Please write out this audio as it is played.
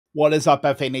What is up,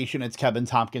 FA Nation? It's Kevin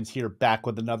Tompkins here, back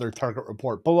with another Target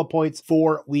Report bullet points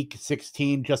for Week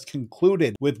 16. Just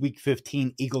concluded with Week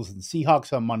 15 Eagles and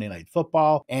Seahawks on Monday Night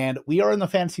Football, and we are in the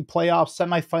fantasy playoffs,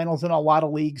 semifinals in a lot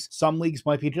of leagues. Some leagues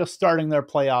might be just starting their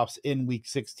playoffs in Week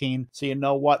 16, so you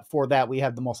know what? For that, we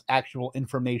have the most actionable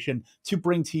information to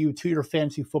bring to you to your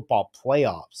fantasy football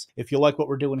playoffs. If you like what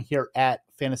we're doing here at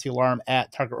Fantasy Alarm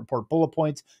at Target Report Bullet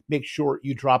Points, make sure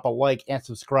you drop a like and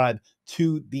subscribe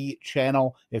to the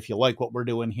channel if you like what we're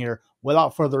doing here.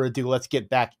 Without further ado, let's get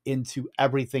back into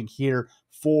everything here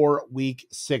for Week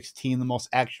 16, the most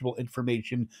actionable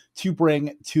information to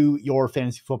bring to your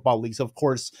fantasy football leagues. Of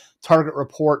course, Target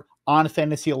Report on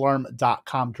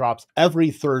fantasyalarm.com drops every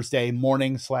Thursday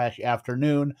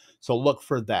morning/afternoon, so look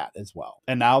for that as well.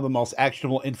 And now the most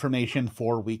actionable information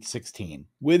for Week 16.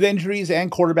 With injuries and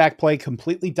quarterback play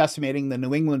completely decimating the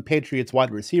New England Patriots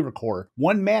wide receiver core,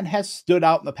 one man has stood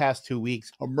out in the past 2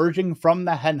 weeks, emerging from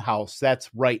the henhouse. That's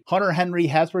right, Hunter Henry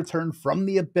has returned from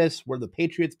the abyss where the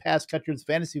Patriots pass catcher's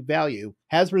fantasy value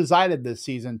has resided this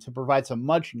season to provide some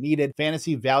much needed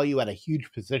fantasy value at a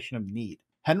huge position of need.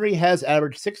 Henry has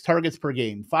averaged 6 targets per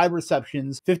game, 5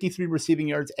 receptions, 53 receiving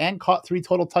yards, and caught 3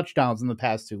 total touchdowns in the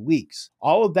past 2 weeks.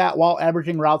 All of that while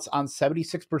averaging routes on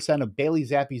 76% of Bailey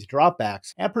Zappe's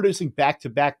dropbacks and producing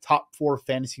back-to-back top 4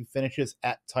 fantasy finishes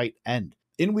at tight end.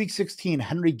 In Week 16,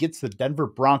 Henry gets the Denver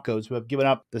Broncos, who have given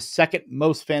up the second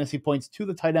most fantasy points to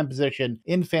the tight end position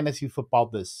in fantasy football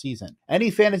this season.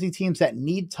 Any fantasy teams that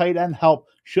need tight end help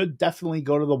should definitely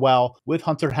go to the well with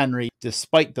Hunter Henry,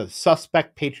 despite the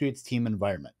suspect Patriots team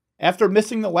environment. After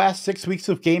missing the last 6 weeks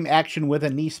of game action with a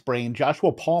knee sprain,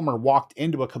 Joshua Palmer walked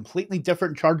into a completely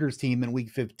different Chargers team in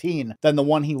Week 15 than the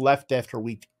one he left after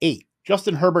Week 8.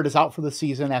 Justin Herbert is out for the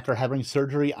season after having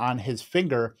surgery on his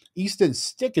finger. Easton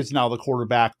Stick is now the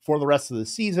quarterback for the rest of the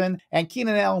season, and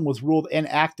Keenan Allen was ruled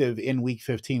inactive in Week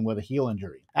 15 with a heel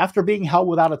injury. After being held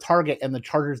without a target and the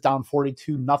Chargers down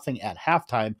 42-0 at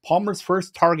halftime, Palmer's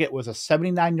first target was a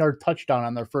 79-yard touchdown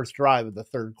on their first drive of the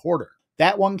third quarter.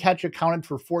 That one catch accounted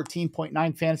for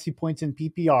 14.9 fantasy points in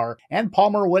PPR, and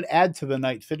Palmer would add to the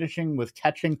night, finishing with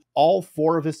catching all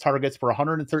 4 of his targets for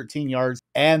 113 yards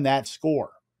and that score.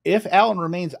 If Allen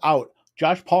remains out,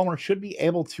 Josh Palmer should be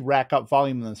able to rack up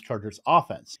volume in this Chargers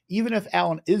offense. Even if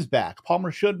Allen is back,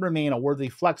 Palmer should remain a worthy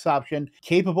flex option,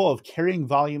 capable of carrying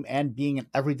volume and being an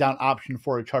every down option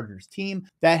for a Chargers team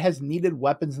that has needed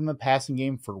weapons in the passing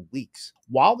game for weeks.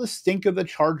 While the stink of the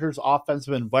Chargers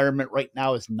offensive environment right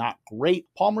now is not great,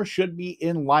 Palmer should be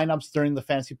in lineups during the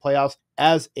fantasy playoffs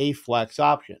as a flex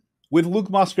option. With Luke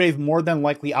Musgrave more than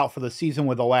likely out for the season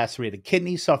with a lacerated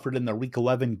kidney suffered in the Week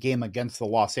 11 game against the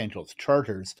Los Angeles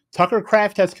Chargers, Tucker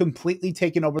Kraft has completely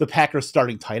taken over the Packers'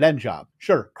 starting tight end job.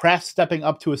 Sure, Kraft stepping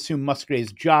up to assume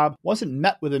Musgrave's job wasn't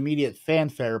met with immediate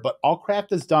fanfare, but all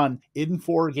Kraft has done in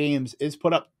 4 games is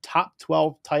put up top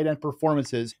 12 tight end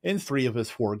performances in 3 of his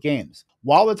 4 games.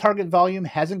 While the target volume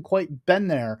hasn't quite been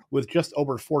there with just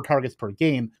over 4 targets per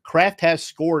game, Kraft has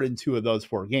scored in 2 of those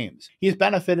 4 games. He's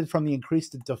benefited from the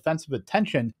increased defensive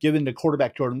attention given to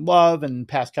quarterback Jordan Love and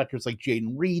pass catchers like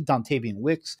Jaden Reed, Dontavian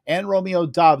Wicks, and Romeo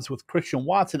Doubs, with Christian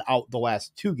Watson out the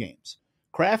last 2 games.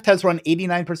 Kraft has run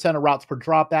 89% of routes per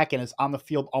dropback and is on the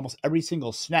field almost every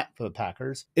single snap for the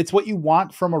Packers. It's what you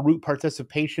want from a route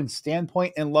participation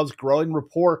standpoint, and Love's growing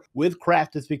rapport with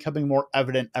Kraft is becoming more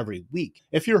evident every week.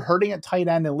 If you're hurting at tight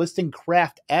end, enlisting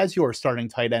Kraft as your starting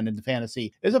tight end in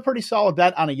fantasy is a pretty solid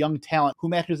bet on a young talent who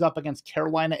matches up against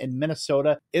Carolina and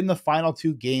Minnesota in the final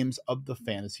 2 games of the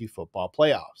fantasy football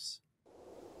playoffs.